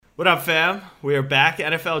What up, fam? We are back,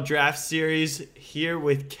 NFL Draft Series, here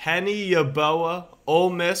with Kenny Yeboah,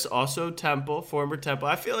 Ole Miss, also Temple, former Temple.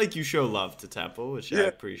 I feel like you show love to Temple, which I Yeah,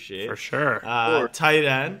 appreciate. For sure. sure. Tight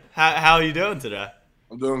end. How are you doing today?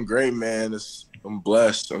 I'm doing great, man. I'm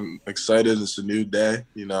blessed. I'm excited. It's a new day.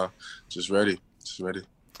 Just ready. Just ready.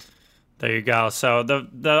 There you go. So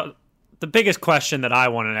the biggest question that I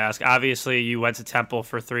wanted to ask, obviously you went to Temple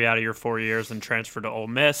for 3 out of your 4 years and transferred to Ole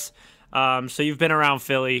Miss. So you've been around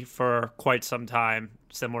Philly for quite some time,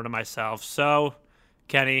 similar to myself. So,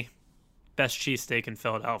 Kenny, best cheesesteak in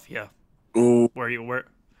Philadelphia. Ooh, What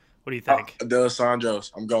do you think?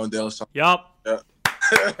 D'Alessandro's. I'm going D'Alessandro. Yup. Yeah.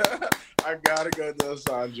 I gotta go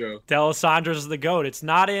D'Alessandro. D'Alessandro's is the GOAT. It's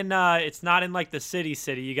not in like the city.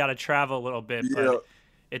 You got to travel a little bit, Yeah, but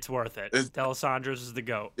it's worth it. D'Alessandro's is the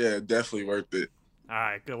GOAT. yeah, definitely worth it. All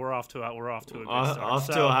right, good. We're off to a good start. Off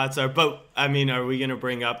to a hot start. But, I mean, are we going to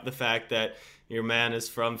bring up the fact that your man is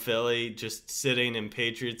from Philly, just sitting in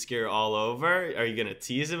Patriots gear all over? Are you going to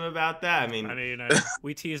tease him about that? I mean,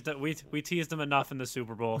 we teased him enough in the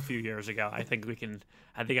Super Bowl a few years ago. I think I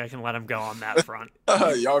can let him go on that front.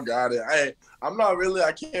 Y'all got it. I'm not really.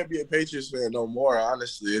 I can't be a Patriots fan no more.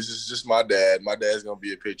 Honestly, it's just my dad. My dad's gonna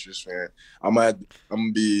be a Patriots fan. I'm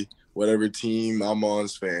gonna be whatever team I'm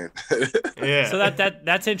on's fan. yeah. So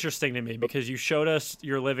that's interesting to me because you showed us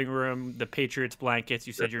your living room, the Patriots blankets.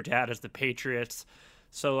 You said your dad is the Patriots.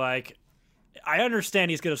 So like, I understand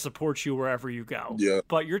he's going to support you wherever you go. Yeah.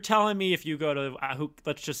 But you're telling me if you go to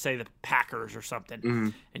let's just say the Packers or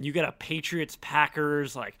something, and you get a Patriots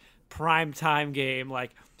Packers like prime time game,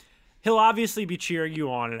 like he'll obviously be cheering you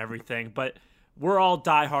on and everything, but we're all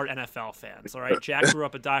diehard NFL fans, all right? Jack grew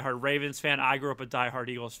up a diehard Ravens fan. I grew up a diehard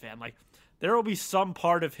Eagles fan. Like, there will be some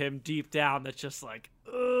part of him deep down that's just like,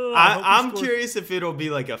 I'm curious if it'll be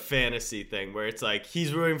like a fantasy thing where it's like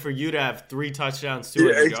he's rooting for you to have 3 touchdowns,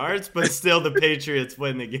 200 yards, but still the Patriots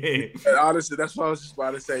win the game. And honestly, that's what I was just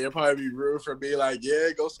about to say. You'll probably be rooting for me, like, yeah,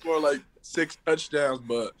 go score like 6 touchdowns,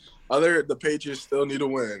 but the Patriots still need to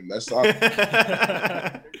win. That's all.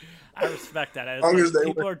 I respect that. Long as they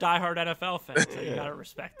People win. are diehard NFL fans, so you gotta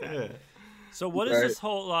respect that. Yeah. So what is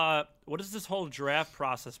this whole draft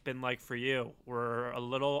process been like for you? We're a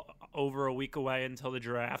little over a week away until the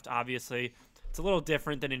draft. Obviously, it's a little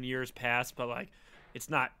different than in years past, but like it's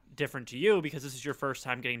not different to you because this is your first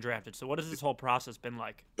time getting drafted. So what has this whole process been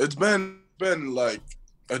like? It's been like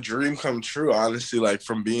a dream come true, honestly, like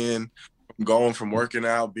going from working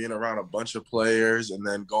out, being around a bunch of players, and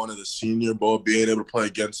then going to the Senior Bowl, being able to play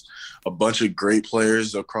against a bunch of great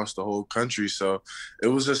players across the whole country. So it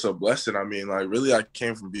was just a blessing. I mean, like, really, I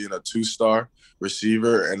came from being a 2-star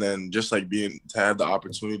receiver, and then just like to have the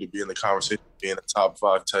opportunity to be in the conversation, being a top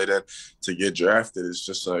 5 tight end to get drafted is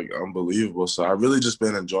just like unbelievable. So I really just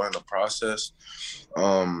been enjoying the process.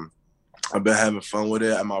 I've been having fun with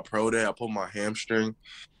it. At my pro day, I pulled my hamstring,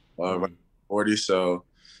 around 40, so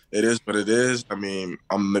it is what it is. I mean,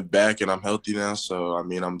 I'm back and I'm healthy now. So, I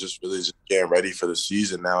mean, I'm just really just getting ready for the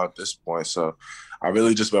season now at this point. So, I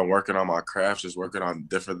really just been working on my craft, just working on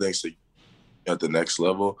different things to get at the next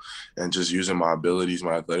level and just using my abilities,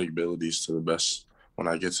 my athletic abilities to the best when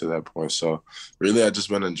I get to that point. So, really, I've just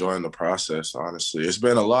been enjoying the process, honestly. It's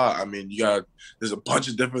been a lot. I mean, there's a bunch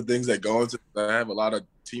of different things that go into it. I have a lot of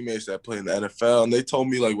teammates that play in the NFL, and they told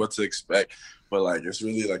me, like, what to expect. But, like, it's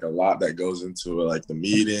really, like, a lot that goes into it, like the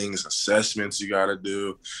meetings, assessments you got to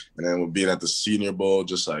do. And then with being at the Senior Bowl,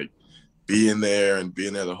 just, like, being there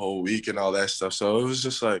the whole week and all that stuff. So it was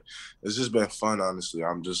just, like, it's just been fun, honestly.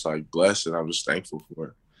 I'm just, like, blessed, and I'm just thankful for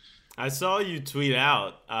it. I saw you tweet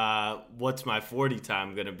out, what's my 40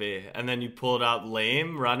 time going to be? And then you pulled out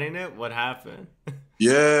lame running it. What happened?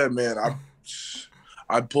 Yeah, man.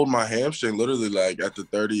 I pulled my hamstring literally like at the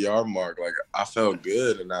 30-yard mark. Like I felt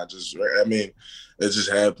good, and I mean, it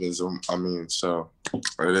just happens. I mean, so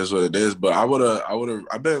it is what it is. But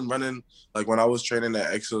I've been running, like when I was training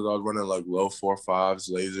at Exos, I was running like low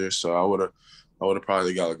 4.5s laser. So I would have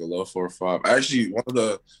probably got like a low 4.5. Actually, one of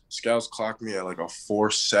the scouts clocked me at like a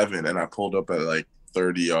 4.7, and I pulled up at like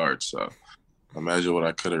 30 yards. So imagine what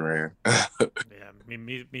I could have ran. Yeah,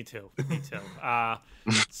 me too. Me too.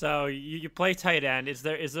 So you play tight end. Is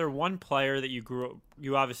there one player that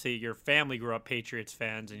you obviously your family grew up Patriots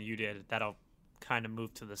fans and you did, that'll kind of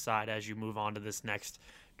move to the side as you move on to this next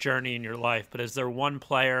journey in your life, but is there one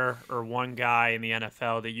player or one guy in the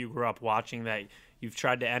NFL that you grew up watching that you've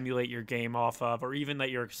tried to emulate your game off of, or even that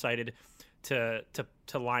you're excited to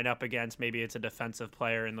line up against? Maybe it's a defensive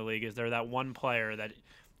player in the league. Is there that one player that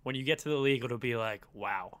when you get to the league, it'll be like,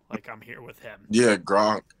 wow, like I'm here with him? Yeah,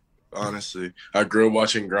 Gronk. Honestly, I grew up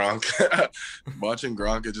watching Gronk, watching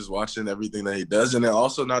Gronk and just watching everything that he does, and then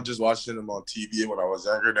also not just watching him on TV when I was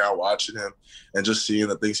younger. Now watching him and just seeing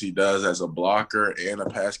the things he does as a blocker and a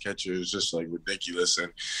pass catcher is just like ridiculous.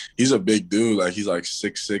 And he's a big dude, like he's like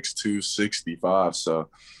 6'6", 265. So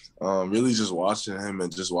really just watching him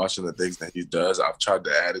and just watching the things that he does. I've tried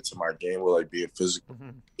to add it to my game with like being physical. Mm-hmm.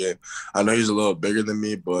 Yeah, I know he's a little bigger than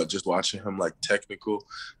me, but just watching him like technical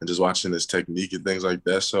and just watching his technique and things like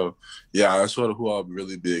that. So yeah, that's who I'll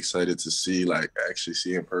really be excited to see, like actually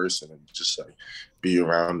see in person and just like be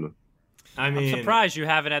around him. I'm surprised you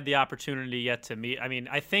haven't had the opportunity yet to meet. I mean,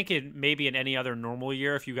 I think maybe in any other normal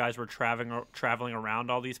year, if you guys were traveling around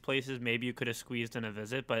all these places, maybe you could have squeezed in a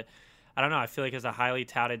visit. But I don't know. I feel like as a highly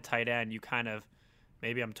touted tight end, you kind of,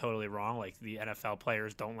 maybe I'm totally wrong, like the NFL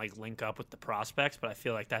players don't like link up with the prospects, but I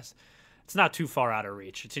feel like it's not too far out of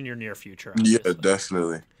reach. It's in your near future. Obviously. Yeah,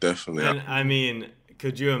 definitely. And I mean,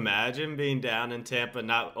 could you imagine being down in Tampa,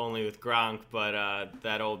 not only with Gronk, but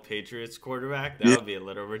that old Patriots quarterback? That would be a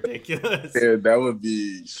little ridiculous. Yeah, that would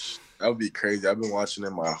be crazy. I've been watching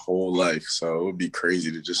him my whole life, so it would be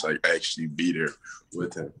crazy to just like actually be there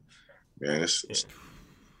with him. Man, it's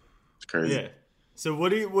crazy. Yeah. So what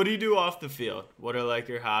do you do off the field? What are like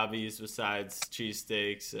your hobbies besides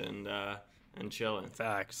cheesesteaks and chilling?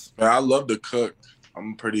 Facts. Man, I love to cook.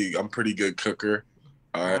 I'm pretty good cooker.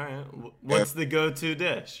 All right. What's the go-to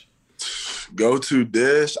dish? Go-to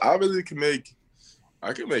dish? I can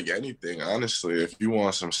make anything, honestly. If you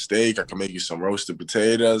want some steak, I can make you some roasted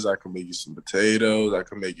potatoes. I can make you some potatoes. I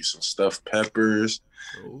can make you some stuffed peppers.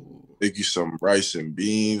 Ooh. Make you some rice and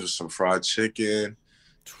beans with some fried chicken.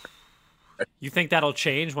 You think that'll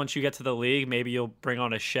change once you get to the league? Maybe you'll bring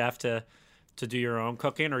on a chef to do your own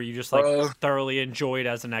cooking, or you just like thoroughly enjoy it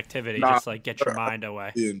as an activity, just like get your mind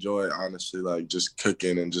away? I enjoy it, honestly, like just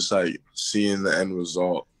cooking and just like seeing the end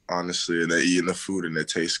result, honestly, and then eating the food and it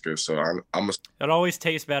tastes good. So it always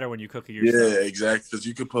tastes better when you cook it yourself. Yeah, exactly, because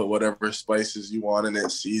you can put whatever spices you want in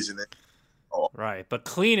it, season it. Oh. Right, but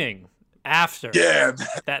cleaning after, yeah,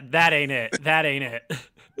 that ain't it. That ain't it.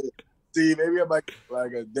 See, maybe I'm like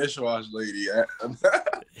a dishwasher lady.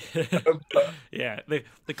 Yeah,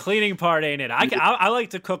 the cleaning part ain't it. I like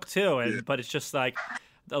to cook too, but it's just like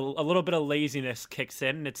a little bit of laziness kicks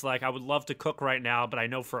in, and it's like I would love to cook right now, but I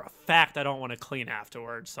know for a fact I don't want to clean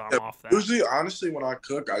afterwards, so I'm off that. Usually, honestly, when I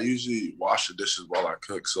cook, I usually wash the dishes while I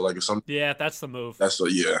cook. So like if something. Yeah, that's the move.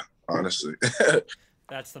 Honestly.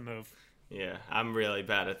 That's the move. Yeah, I'm really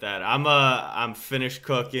bad at that. I'm finished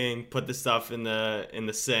cooking, put the stuff in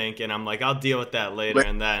the sink, and I'm like, I'll deal with that later,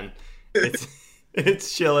 and then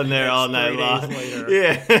it's chilling there all night long. 3 days later.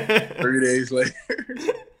 Yeah. 3 days later.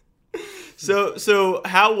 So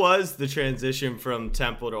how was the transition from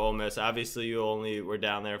Temple to Ole Miss? Obviously, you only were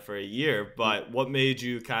down there for a year, but what made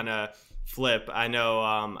you kind of flip? I know,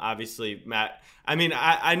 obviously, Matt. I mean,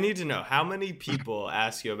 I need to know how many people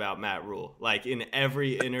ask you about Matt Rhule, like in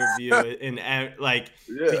every interview,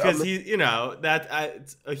 because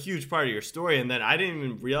it's a huge part of your story. And then I didn't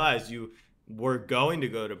even realize you were going to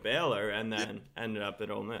go to Baylor and then ended up at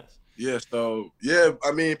Ole Miss. Yeah. So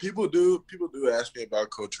I mean, people do ask me about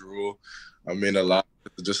Coach Rhule. I mean, a lot,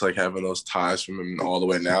 just like having those ties from him all the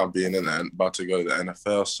way now, being about to go to the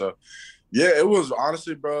NFL. So. Yeah, it was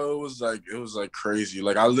honestly, bro. It was like crazy.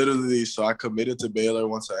 Like I committed to Baylor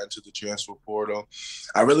once I entered the transfer portal.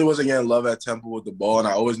 I really wasn't getting love at Temple with the ball, and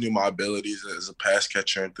I always knew my abilities as a pass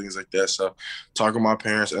catcher and things like that. So, talking to my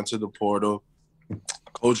parents, entered the portal.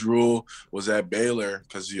 Coach Rhule was at Baylor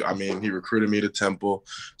because he recruited me to Temple,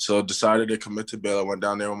 so decided to commit to Baylor. Went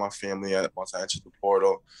down there with my family once I entered the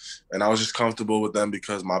portal, and I was just comfortable with them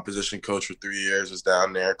because my position coach for 3 years was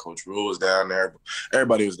down there. Coach Rhule was down there.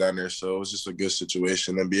 Everybody was down there, so it was just a good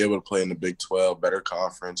situation. And be able to play in the Big 12, better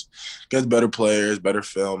conference, get better players, better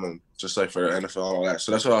film, and just like for the NFL and all that.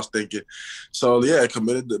 So that's what I was thinking. So yeah, I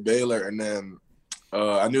committed to Baylor, and then.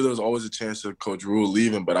 I knew there was always a chance of Coach Rhule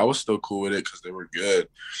leaving, but I was still cool with it because they were good.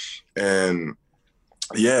 And,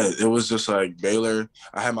 yeah, it was just like Baylor.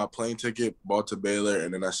 I had my plane ticket, bought to Baylor,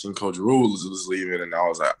 and then I seen Coach Rhule was leaving, and I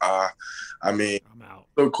was like, I'm out.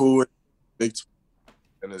 Still cool with Big 12,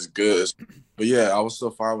 and it's good. But, yeah, I was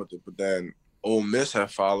still fine with it. But then Ole Miss had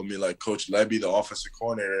followed me, like Coach Levy, the offensive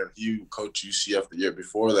coordinator, and he coached UCF the year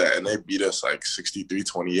before that, and they beat us like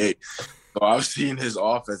 63-28. So I've seen his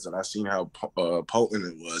offense, and I've seen how potent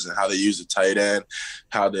it was and how they used the tight end,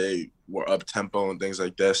 how they were up-tempo and things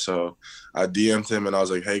like that. So I DM'd him, and I was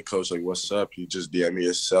like, hey, Coach, like, what's up? He just DM'd me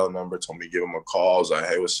his cell number, told me to give him a call. I was like,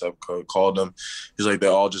 hey, what's up, Coach? Called him. He's like, they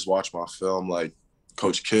all just watched my film, like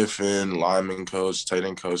Coach Kiffin, lineman coach, tight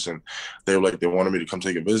end coach, and they were like, they wanted me to come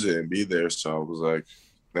take a visit and be there. So I was like,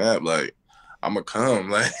 snap, like I'm gonna come,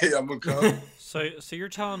 like I'm gonna come. So you're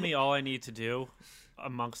telling me all I need to do,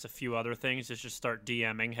 amongst a few other things, is just start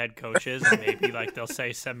DMing head coaches, and maybe like they'll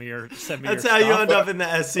say send me your That's how you stuff. end up in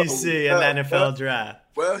the SEC and the NFL draft.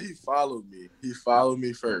 Well, he followed me. He followed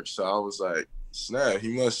me first, so I was like, snap. He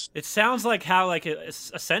must. It sounds like how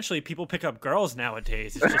essentially people pick up girls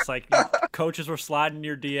nowadays. It's just like coaches were sliding in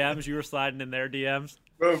your DMs, you were sliding in their DMs.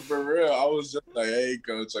 Bro, for real, I was just like, hey,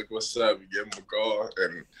 coach, like, what's up? You give him a call,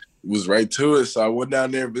 and was right to it. So I went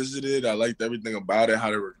down there, visited. I liked everything about it,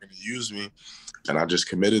 how they were going to use me. And I just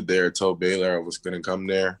committed there, told Baylor I was going to come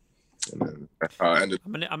there. And then that's how I ended.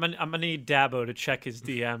 I'm gonna need Dabo to check his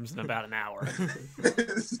DMs in about an hour.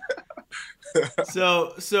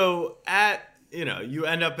 So at, you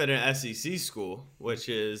end up at an SEC school,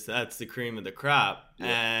 that's the cream of the crop. Yeah.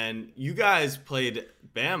 And you guys played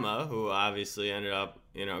Bama, who obviously ended up,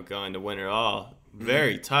 going to win it all.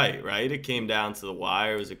 Very tight, right? It came down to the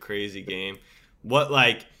wire. It was a crazy game.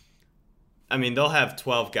 They'll have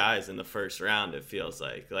 12 guys in the first round, it feels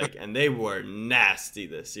like, and they were nasty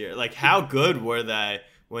this year. Like, how good were they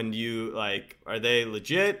when you, are they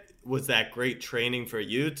legit? Was that great training for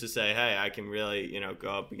you to say, hey, I can really, go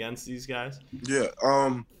up against these guys? Yeah.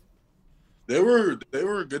 They were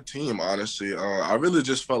a good team, honestly. I really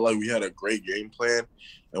just felt like we had a great game plan,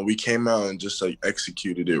 and we came out and just,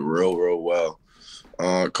 executed it real, real well.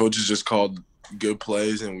 Coaches just called good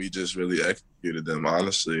plays, and we just really executed them,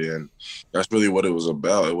 honestly, and that's really what it was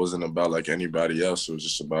about. It wasn't about anybody else. It was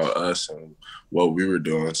just about us and what we were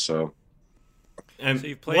doing. So,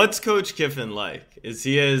 and what's Coach Kiffin like? Is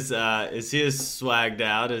he as swagged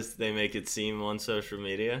out as they make it seem on social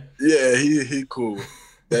media? Yeah, he cool.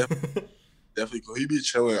 Definitely cool. He be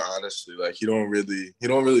chilling, honestly. He don't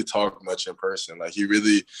really talk much in person.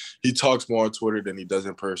 He talks more on Twitter than he does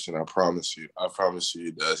in person. I promise you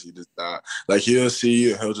he does. He does not. He'll see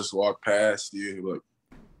you and he'll just walk past you. He look,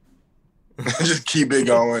 just keep it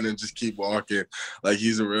going and just keep walking.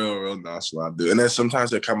 He's a real nonchalant dude. And then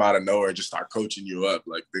sometimes they come out of nowhere and just start coaching you up.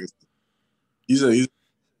 Things. He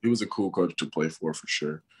was a cool coach to play for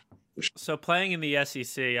sure. So playing in the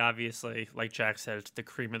SEC, obviously, like Jack said, it's the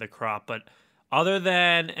cream of the crop. But other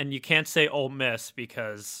than, and you can't say Ole Miss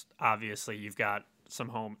because obviously you've got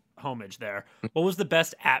some homage there. What was the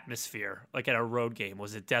best atmosphere at a road game?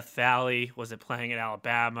 Was it Death Valley? Was it playing in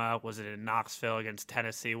Alabama? Was it in Knoxville against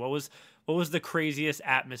Tennessee? What was the craziest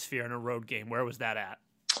atmosphere in a road game? Where was that at?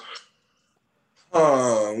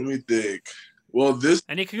 Let me think. Well,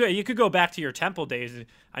 and you could go back to your Temple days.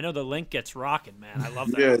 I know the link gets rocking, man. I love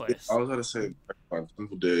that place. I was gonna say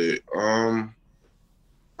Temple Day.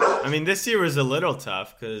 This year was a little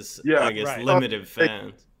tough because I guess limited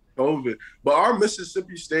fans. COVID, but our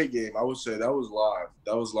Mississippi State game, I would say that was live.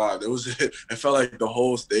 It felt like the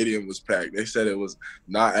whole stadium was packed. They said it was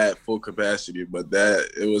not at full capacity, but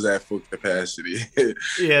it was at full capacity.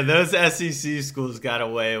 Yeah, those SEC schools got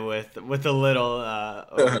away with a little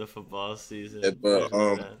over the football season. Yeah, but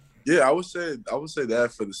yeah, I would say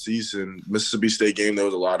that for the season, Mississippi State game, there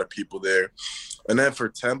was a lot of people there, and then for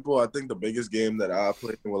Temple, I think the biggest game that I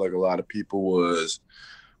played with a lot of people was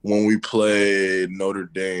when we played Notre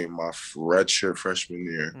Dame my redshirt freshman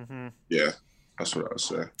year. Mm-hmm. Yeah, that's what I would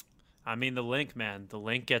say. The link, man. The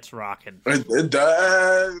link gets rocking. It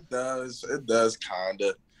does,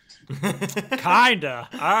 kinda. Kinda.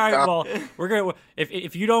 All right, well, we're gonna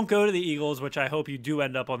if you don't go to the Eagles, which I hope you do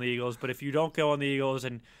end up on the Eagles, but if you don't go on the Eagles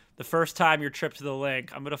and the first time your trip to the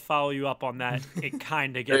link, I'm gonna follow you up on that. It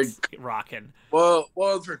kinda gets rocking. Well,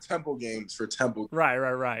 for Temple games,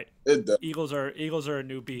 Right. It does. Eagles are a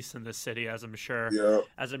new beast in this city, as I'm sure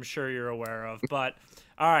you're aware of. But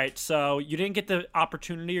all right, so you didn't get the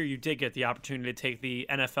opportunity, or you did get the opportunity to take the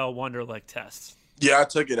NFL Wonderlic test. Yeah, I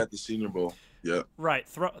took it at the Senior Bowl. Yeah. Right.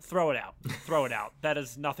 Throw it out. Throw it out. That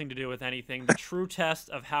has nothing to do with anything. The true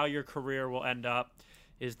test of how your career will end up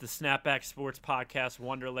is the Snapback Sports Podcast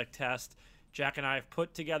Wonderlic test. Jack and I have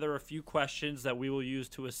put together a few questions that we will use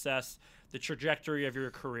to assess the trajectory of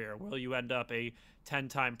your career. Will you end up a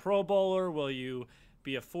 10-time Pro Bowler? Will you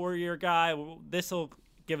be a 4-year guy? This will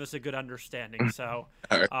give us a good understanding. So,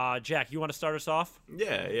 Jack, you want to start us off?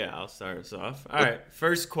 Yeah, I'll start us off. All right,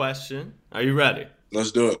 first question. Are you ready?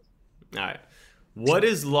 Let's do it. All right. What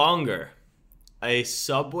is longer, a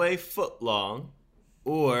Subway footlong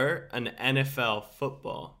or an NFL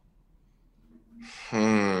football?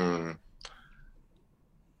 A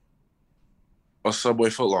Subway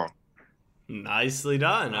footlong. Nicely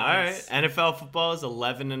done. Nice. All right. NFL football is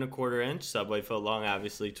 11 1/4 inch. Subway footlong,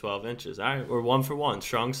 obviously 12 inches. All right. We're 1 for 1.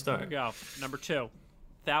 Strong start. There we go. Number 2.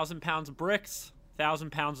 1,000 pounds of bricks,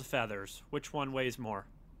 1,000 pounds of feathers. Which one weighs more?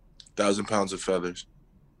 1,000 pounds of feathers.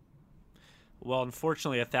 Well,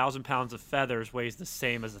 unfortunately, 1,000 pounds of feathers weighs the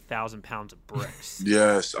same as 1,000 pounds of bricks.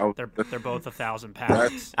 Yes, They're both 1,000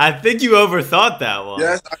 pounds. I think you overthought that one.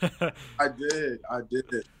 yes, I did.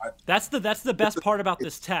 That's the best part about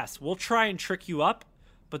this test. We'll try and trick you up,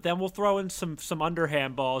 but then we'll throw in some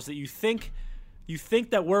underhand balls that you think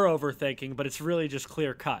that we're overthinking, but it's really just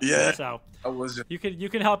clear cut. Yeah, So I wasn't. you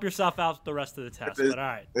can help yourself out the rest of the test. But all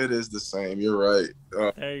right, It is the same. You're right.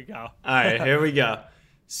 there you go. All right, here we go.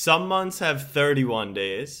 Some months have 31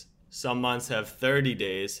 days. Some months have 30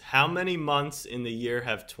 days. How many months in the year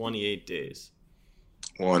have 28 days?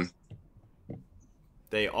 1.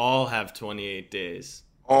 They all have 28 days.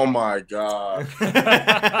 Oh my God.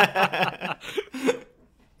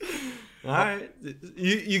 All right.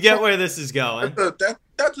 You get where this is going.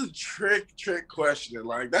 That's a trick question.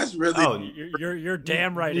 Like that's really. Oh, You're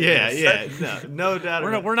damn right. it yeah, is. yeah. No doubt.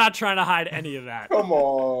 We're not trying to hide any of that. Come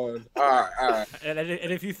on. All right. And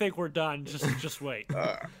if you think we're done, just wait.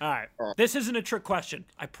 All right. This isn't a trick question.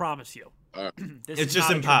 I promise you. This It's is just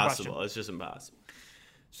not a trick question. impossible. It's just impossible.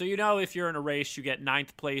 So if you're in a race, you get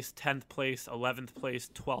 9th place, 10th place, 11th place,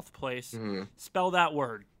 12th place. Mhm. Spell that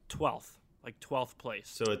word, 12th, like 12th place.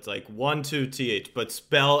 So it's like 1, 2, TH, but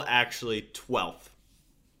spell actually 12th.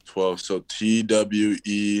 12. So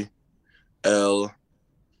TWELFETH.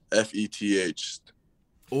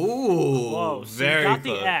 Ooh, Whoa, so very you got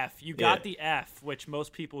close. the F. You got Yeah. the F, which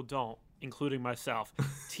most people don't, including myself.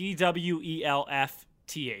 TWELFTH,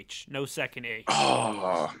 no second E.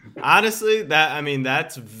 Oh, Honestly,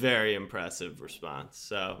 that's very impressive response.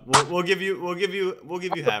 So we'll give you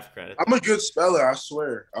half credit. I'm a good speller. I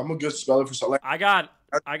swear. I'm a good speller for something. I got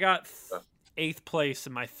 8th place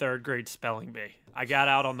in my 3rd grade spelling bee. I got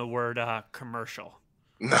out on the word commercial.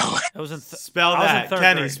 No. I was in Spell I was in that, 3rd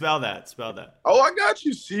Kenny. grade. Spell that. Spell that. Oh, I got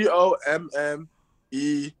you.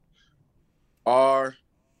 COMMERCI.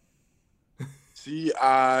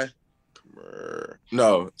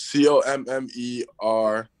 No, COMMERICIAL.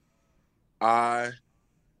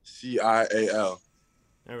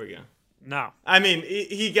 There we go. No. I mean,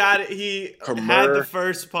 he got it. He had Commer- the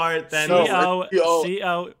first part, then No.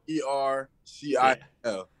 C-O. ERCIL.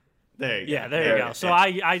 there you go. Yeah, there you go. So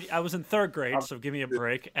I was in 3rd grade, so give me a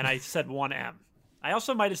break, and I said 1M. I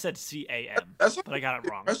also might have said CAM, That's but I got it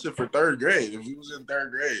wrong. impressive for 3rd grade. If he was in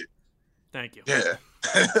 3rd grade. Thank you. Yeah.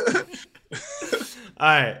 All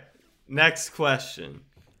right. Next question.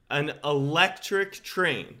 An electric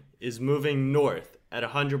train is moving north at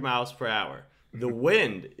 100 miles per hour. The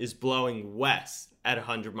wind is blowing west at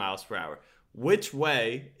 100 miles per hour. Which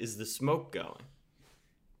way is the smoke going?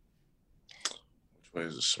 Which way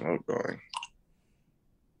is the smoke going?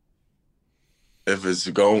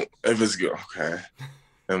 Okay.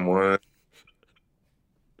 And one.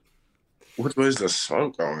 Which way is the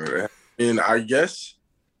smoke going? I mean, I guess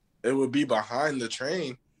it would be behind the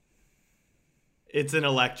train. It's an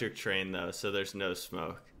electric train, though, so there's no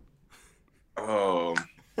smoke. Oh.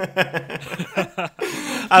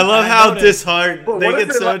 I love how noticed. disheartened But they what if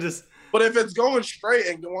get it, so like- just. But if it's going straight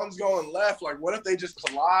and the one's going left, like what if they just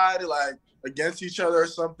collide like against each other or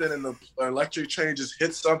something and the electric train just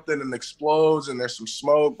hits something and explodes and there's some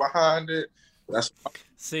smoke behind it?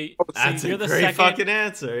 See, That's you're a the great second. fucking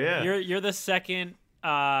answer, yeah. You're the second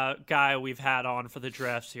guy we've had on for the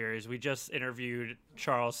draft series. We just interviewed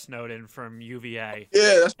Charles Snowden from UVA.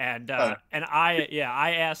 Yeah, that's And I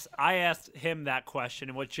asked him that question,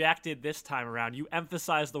 and what Jack did this time around, you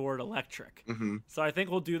emphasized the word electric. mm-hmm. So I think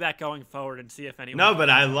we'll do that going forward and see if anyone. No, but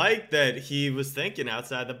I like that he was thinking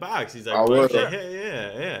outside the box. He's like, I well, would.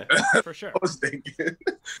 yeah. for sure. I was thinking.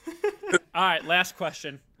 All right, last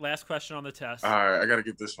question on the test. All right, I gotta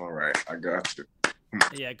get this one right. I got you.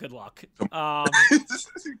 Yeah, good luck. Come on.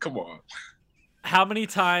 How many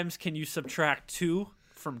times can you subtract 2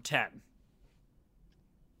 from 10?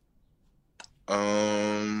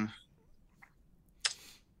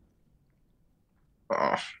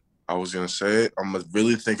 I was gonna say it. I'm gonna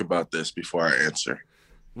really think about this before I answer.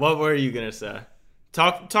 What were you gonna say?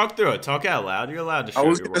 Talk through it. Talk out loud. You're allowed to I show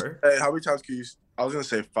was your gonna work, say, how many times can you? I was gonna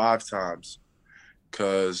say 5 times,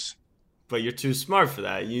 cause but you're too smart for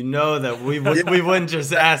that. You know that we wouldn't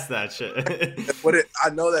just ask that shit. I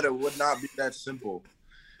know that it would not be that simple.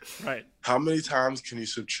 Right. How many times can you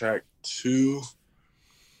subtract 2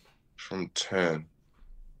 from 10?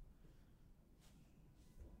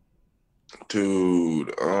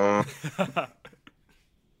 Dude,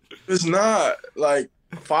 it's not like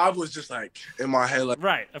 5 was just like in my head, like,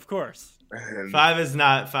 Right, of course. and, 5 is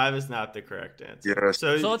not the correct answer. Yeah.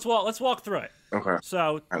 So So let's walk through it. okay, all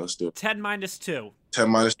So right, let's do it. 10 minus 2, 10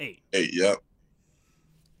 minus 8. 8. Yep,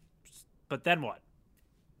 But then what?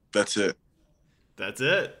 that's it. that's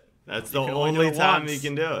it. That's You the can only do only it time once. you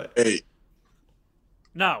can do it. 8.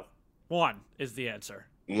 No, 1 is the answer.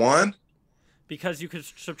 1? Because you could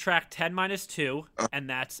subtract 10 minus 2, and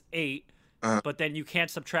that's 8. But then you can't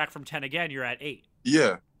subtract from 10 again. You're at 8.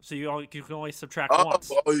 Yeah. So you can only subtract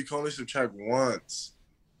once. Oh, you can only subtract once.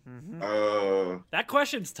 That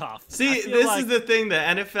question's tough. See, this is the thing. The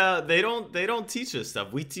NFL, they don't teach us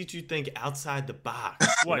stuff. We teach you think outside the box.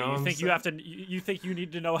 What, know you think I'm you have to? You think you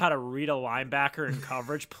need to know how to read a linebacker in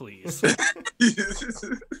coverage? Please,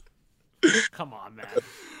 come on, man.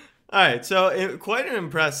 All right, so quite an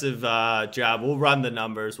impressive job. We'll run the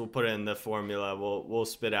numbers. We'll put it in the formula. We'll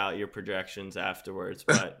spit out your projections afterwards.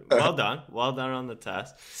 But well done on the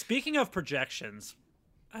test. Speaking of projections,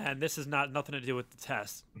 and this is nothing to do with the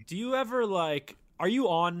test. Do you ever are you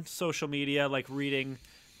on social media reading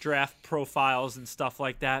draft profiles and stuff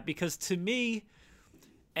like that? Because to me,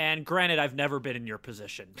 and granted, I've never been in your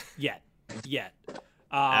position yet,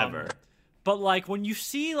 Ever. But when you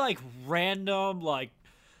see random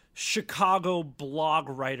Chicago blog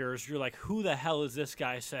writers, you're like, who the hell is this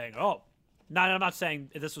guy saying? Oh, no, I'm not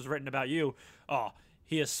saying this was written about you. Oh,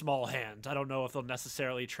 he has small hands. I don't know if they'll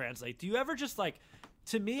necessarily translate. Do you ever just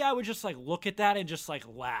to me, I would just look at that and just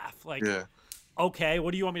laugh. Yeah. Okay,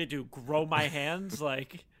 what do you want me to do? Grow my hands?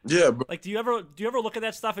 Yeah, bro. Do you ever look at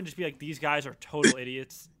that stuff and just be like, these guys are total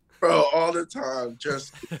idiots? Bro, all the time.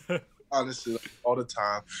 Just honestly, all the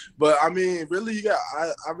time. But I mean, really,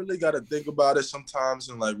 I really got to think about it sometimes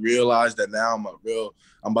and realize that now I'm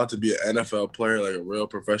about to be an NFL player, a real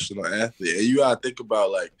professional athlete. And you got to think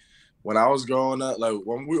about when I was growing up,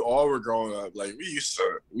 when we all were growing up, we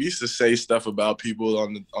used to say stuff about people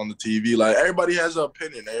on the TV. Everybody has an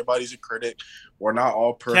opinion. Everybody's a critic. We're not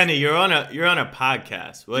all perfect. Kenny, you're on a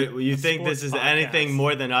podcast. What you think this is podcast. anything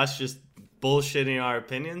more than us just bullshitting our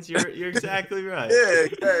opinions? You're exactly right. Yeah,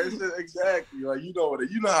 exactly. You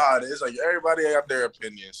know how it is. Everybody have their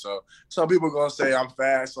opinion. So some people gonna say I'm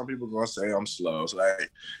fast. Some people gonna say I'm slow. So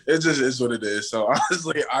it just is what it is. So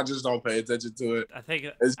honestly, I just don't pay attention to it.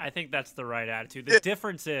 I think that's the right attitude. The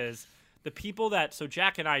difference is the people so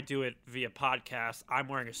Jack and I do it via podcast. I'm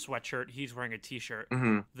wearing a sweatshirt. He's wearing a t-shirt.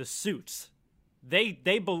 Mm-hmm. The suits, they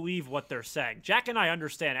believe what they're saying. Jack and I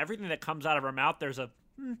understand everything that comes out of our mouth. There's a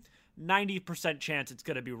 90% chance it's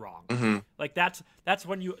going to be wrong. Mm-hmm.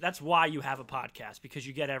 That's why you have a podcast, because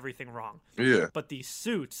you get everything wrong. Yeah. But these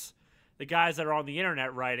suits, the guys that are on the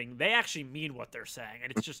internet writing, they actually mean what they're saying.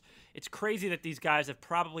 And it's crazy that these guys have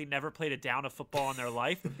probably never played a down of football in their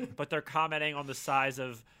life, but they're commenting on the size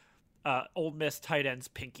of Ole Miss tight end's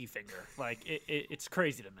pinky finger. It's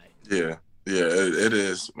crazy to me. Yeah. Yeah, it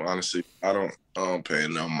is. Honestly, I don't pay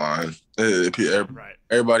no mind.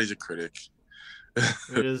 Everybody's a critic.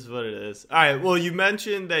 It is what it is. All right. Well, you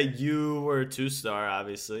mentioned that you were a 2-star,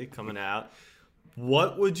 obviously, coming out.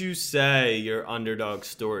 What would you say your underdog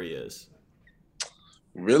story is?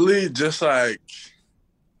 Really, just my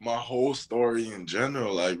whole story in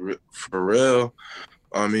general, for real.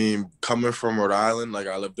 I mean, coming from Rhode Island,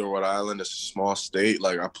 I lived in Rhode Island. It's a small state.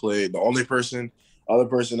 I played. The other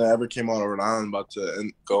person that ever came out of Rhode Island about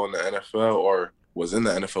to go in the NFL or was in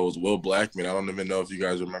the NFL was Will Blackman. I don't even know if you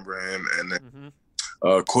guys remember him. And then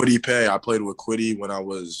Kwity Paye. I played with Kwity when I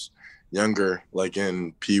was younger,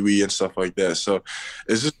 in Pee Wee and stuff like that. So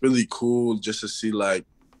it's just really cool just to see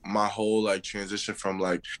my whole transition from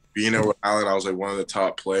being in Rhode Island. I was one of the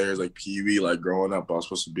top players, Pee Wee. Growing up, I was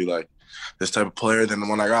supposed to be this type of player. Then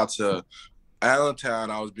when I got to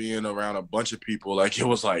Allentown, I was being around a bunch of people. It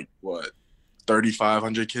was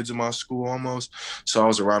 3,500 kids in my school almost. So I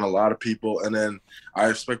was around a lot of people. And then I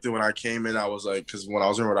expected when I came in, I was because when I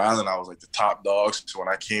was in Rhode Island, I was the top dog. So when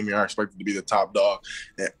I came here, I expected to be the top dog.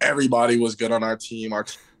 And everybody was good on our team. Our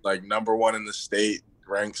team, number one in the state,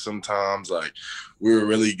 ranked sometimes. We were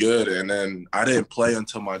really good. And then I didn't play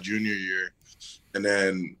until my junior year. And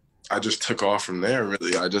then I just took off from there,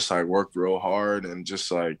 really. I just worked real hard, and just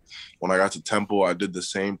when I got to Temple, I did the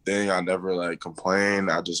same thing. I never complained.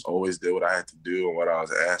 I just always did what I had to do and what I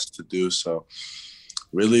was asked to do. So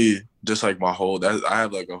really just my whole I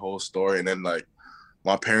have a whole story. And then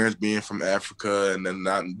my parents being from Africa, and then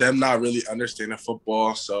them not really understanding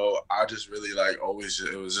football. So I just really always,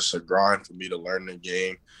 it was just a grind for me to learn the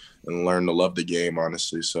game and learn to love the game,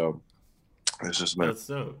 honestly. So it's just been. That's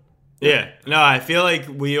dope. Yeah, no, I feel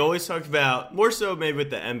we always talk about, more so maybe with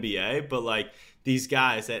the NBA, but these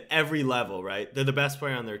guys at every level, right? They're the best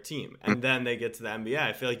player on their team, and then they get to the NBA.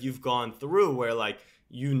 I feel you've gone through where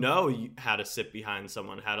how to sit behind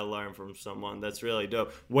someone, how to learn from someone. That's really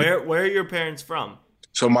dope. Where are your parents from?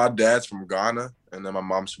 So my dad's from Ghana, and then my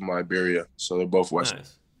mom's from Liberia. So they're both West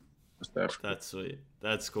Africa. That's sweet.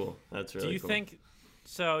 That's cool. That's really cool.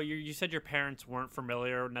 So you said your parents weren't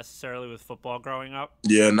familiar necessarily with football growing up.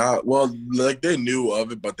 Yeah, not well. Like they knew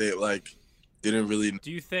of it, but they like didn't really.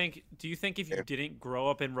 Do you think if you didn't grow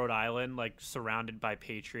up in Rhode Island, like surrounded by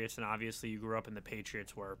Patriots, and obviously you grew up in the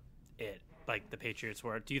Patriots were it, like the Patriots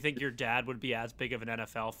were, do you think your dad would be as big of an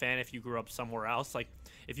NFL fan if you grew up somewhere else? Like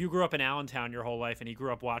if you grew up in Allentown your whole life and he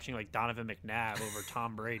grew up watching like Donovan McNabb over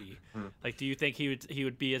Tom Brady, like do you think he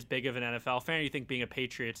would be as big of an NFL fan? Or do you think being a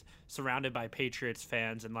Patriots surrounded by Patriots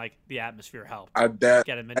fans and like the atmosphere helped That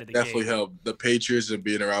get him into the definitely game? helped the Patriots and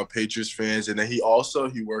being around Patriots fans. And then he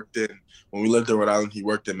worked in when we lived in Rhode Island. He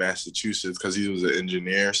worked in Massachusetts because he was an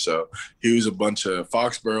engineer. So he was a bunch of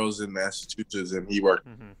Foxboroughs in Massachusetts, and he worked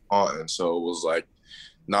on. And so it was like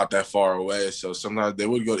not that far away. So sometimes they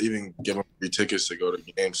would go even give him free tickets to go to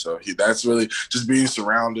games. So that's really just being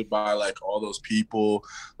surrounded by like all those people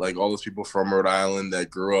from Rhode Island that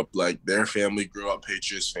grew up, like their family grew up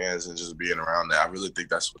Patriots fans, and just being around that. I really think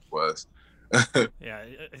that's what it was. Yeah,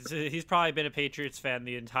 he's probably been a Patriots fan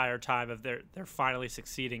the entire time of they're finally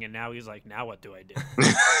succeeding, and now he's like, now what do I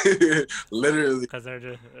do? Literally, because they're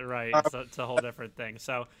just right. It's a whole different thing.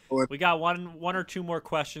 So we got one or two more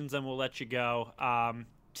questions, and we'll let you go.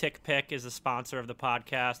 Tick Pick is a sponsor of the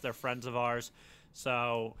podcast. They're friends of ours.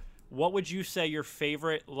 So what would you say your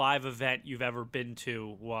favorite live event you've ever been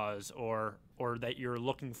to was, or that you're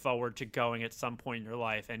looking forward to going at some point in your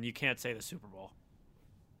life? And you can't say the Super Bowl.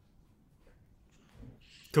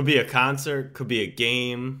 Could be a concert, could be a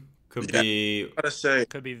game, could be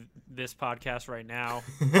this podcast right now.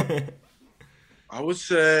 I would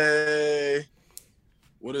say,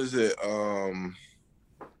 what is it?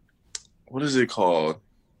 What is it called?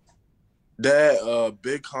 That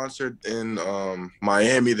big concert in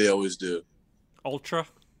Miami they always do. Ultra?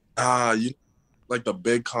 You like the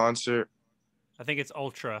big concert? I think it's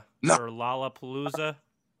Ultra No. or Lollapalooza.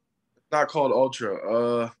 It's not called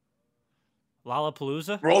Ultra.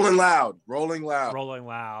 Lollapalooza? Rolling Loud. Rolling Loud.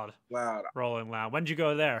 Loud. Rolling Loud. When'd you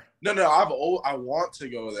go there? No. I want to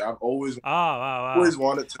go there. I've always always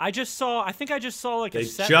wanted to. I think I just saw like they a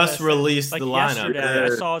set just list, released like the lineup. yesterday.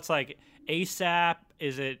 Yeah. I saw it's like ASAP.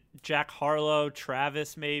 Is it Jack Harlow,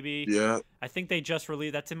 Travis maybe? Yeah. I think they just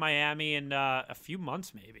released. That's in Miami in a few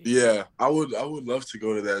months maybe. Yeah, I would love to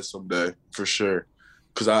go to that someday for sure,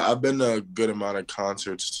 because I've been to a good amount of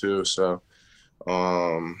concerts too. So,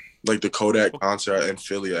 like the Kodak concert in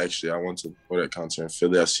Philly. Actually, I went to the Kodak concert in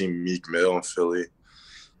Philly. I seen Meek Mill in Philly.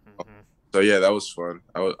 So yeah, that was fun.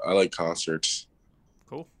 I like concerts.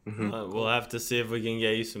 Cool. We'll have to see if we can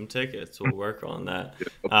get you some tickets. We'll work on that.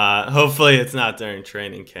 Hopefully it's not during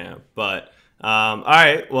training camp. But all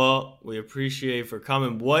right, well, we appreciate for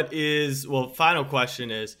coming. Final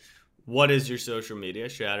question is, what is your social media?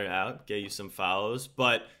 Shout it out, get you some follows.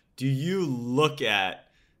 But do you look at,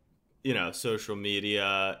 social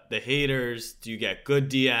media, the haters? Do you get good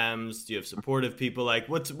DMs? Do you have supportive people? Like,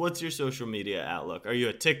 what's your social media outlook? Are you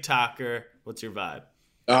a TikToker? What's your vibe?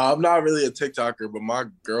 I'm not really a TikToker, but my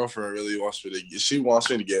girlfriend really wants me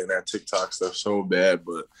to get in that TikTok stuff so bad.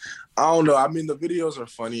 But I don't know. I mean, the videos are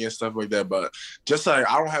funny and stuff like that, but just like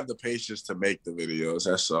I don't have the patience to make the videos.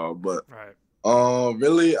 That's all. But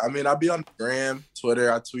really, I mean, I'll be on Gram,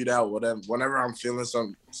 Twitter. I tweet out whenever I'm feeling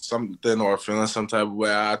something or feeling some type of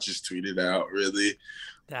way. I just tweet it out. Really.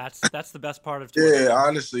 That's the best part of Twitter. Yeah,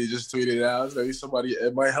 honestly, just tweet it out. Maybe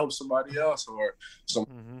it might help somebody else, or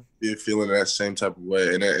be feeling that same type of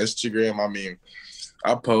way. And then Instagram, I mean,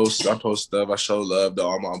 I post stuff. I show love to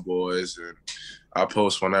all my boys, and I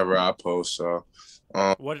post whenever I post. So,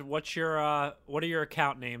 what are your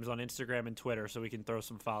account names on Instagram and Twitter so we can throw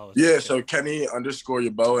some follows? Yeah, so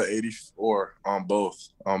Kenny_Yeboah 84 on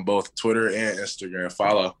both Twitter and Instagram.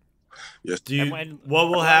 Follow. Yes. What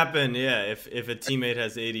will happen? Yeah, if a teammate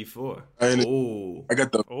has 84. I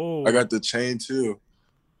got the chain too.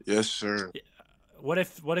 Yes, sir. What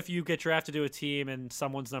if you get drafted to a team and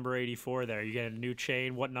someone's number 84 there? You get a new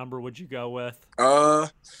chain. What number would you go with? I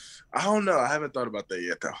don't know. I haven't thought about that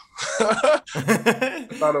yet though.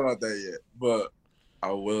 Thought about that yet, but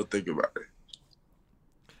I will think about it.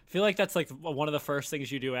 I feel like that's like one of the first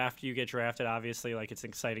things you do after you get drafted. Obviously, like it's an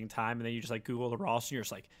exciting time, and then you just like Google the roster, and you're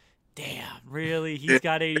just like, damn, really? He's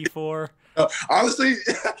got 84? Honestly,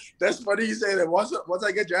 that's funny you say that. Once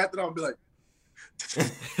I get drafted, I'll be like,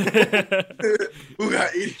 who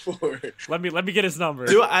got 84? Let me get his number.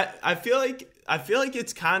 Dude, I feel like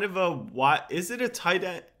it's kind of is it a tight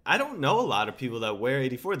end? I don't know a lot of people that wear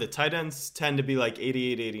 84. The tight ends tend to be like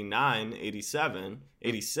 88, 89, 87,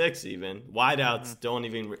 86 even. Wideouts don't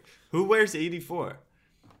even. Who wears 84?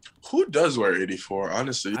 Who does wear 84?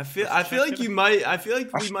 Honestly, I feel like you might. I feel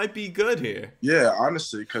like we might be good here. yeah,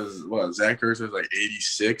 honestly, because Zach Ertz is like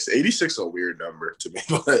 86. 86 is a weird number to me,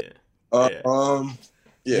 but Yeah.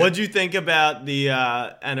 yeah. What'd you think about the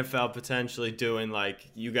NFL potentially doing like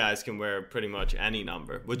you guys can wear pretty much any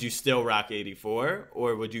number? Would you still rock 84,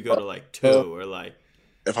 or would you go to like 2 or like?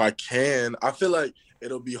 If I can, I feel like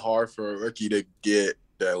it'll be hard for a rookie to get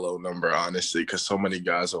that low number, honestly, because so many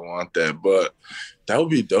guys will want that. But that would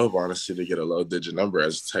be dope, honestly, to get a low digit number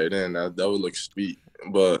as a tight end. That would look sweet.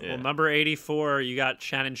 But Well, number 84, you got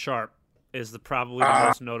Shannon Sharp is probably the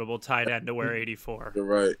most notable tight end to wear 84. you're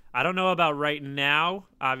right. I don't know about right now.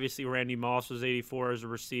 Obviously, Randy Moss was 84 as a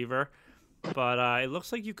receiver, but it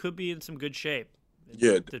looks like you could be in some good shape.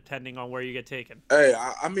 Yeah. Depending on where you get taken. Hey,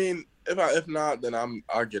 I mean, if not, then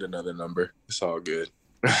I'll get another number. It's all good.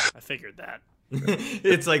 I figured that.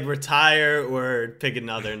 It's like retire or pick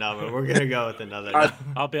another number. We're gonna go with another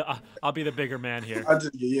number. I'll be the bigger man here. I'll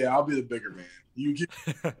be the bigger man. You get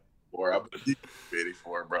 84. I'll be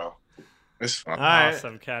 84, bro. It's fine. All right.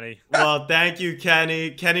 Awesome, Kenny. Well, thank you,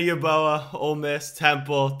 Kenny. Kenny Yeboah, Ole Miss,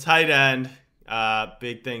 Temple, tight end.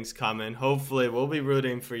 Big things coming. Hopefully, we'll be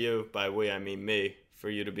rooting for you. By we, I mean me. For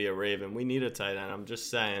you to be a Raven. We need a tight end. I'm just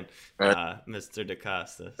saying, Mr.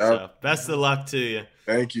 DeCosta. So, best of luck to you.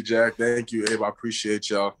 Thank you, Jack. Thank you, Abe. I appreciate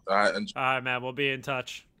y'all. All right, man. We'll be in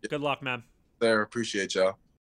touch. Good luck, man. There, appreciate y'all.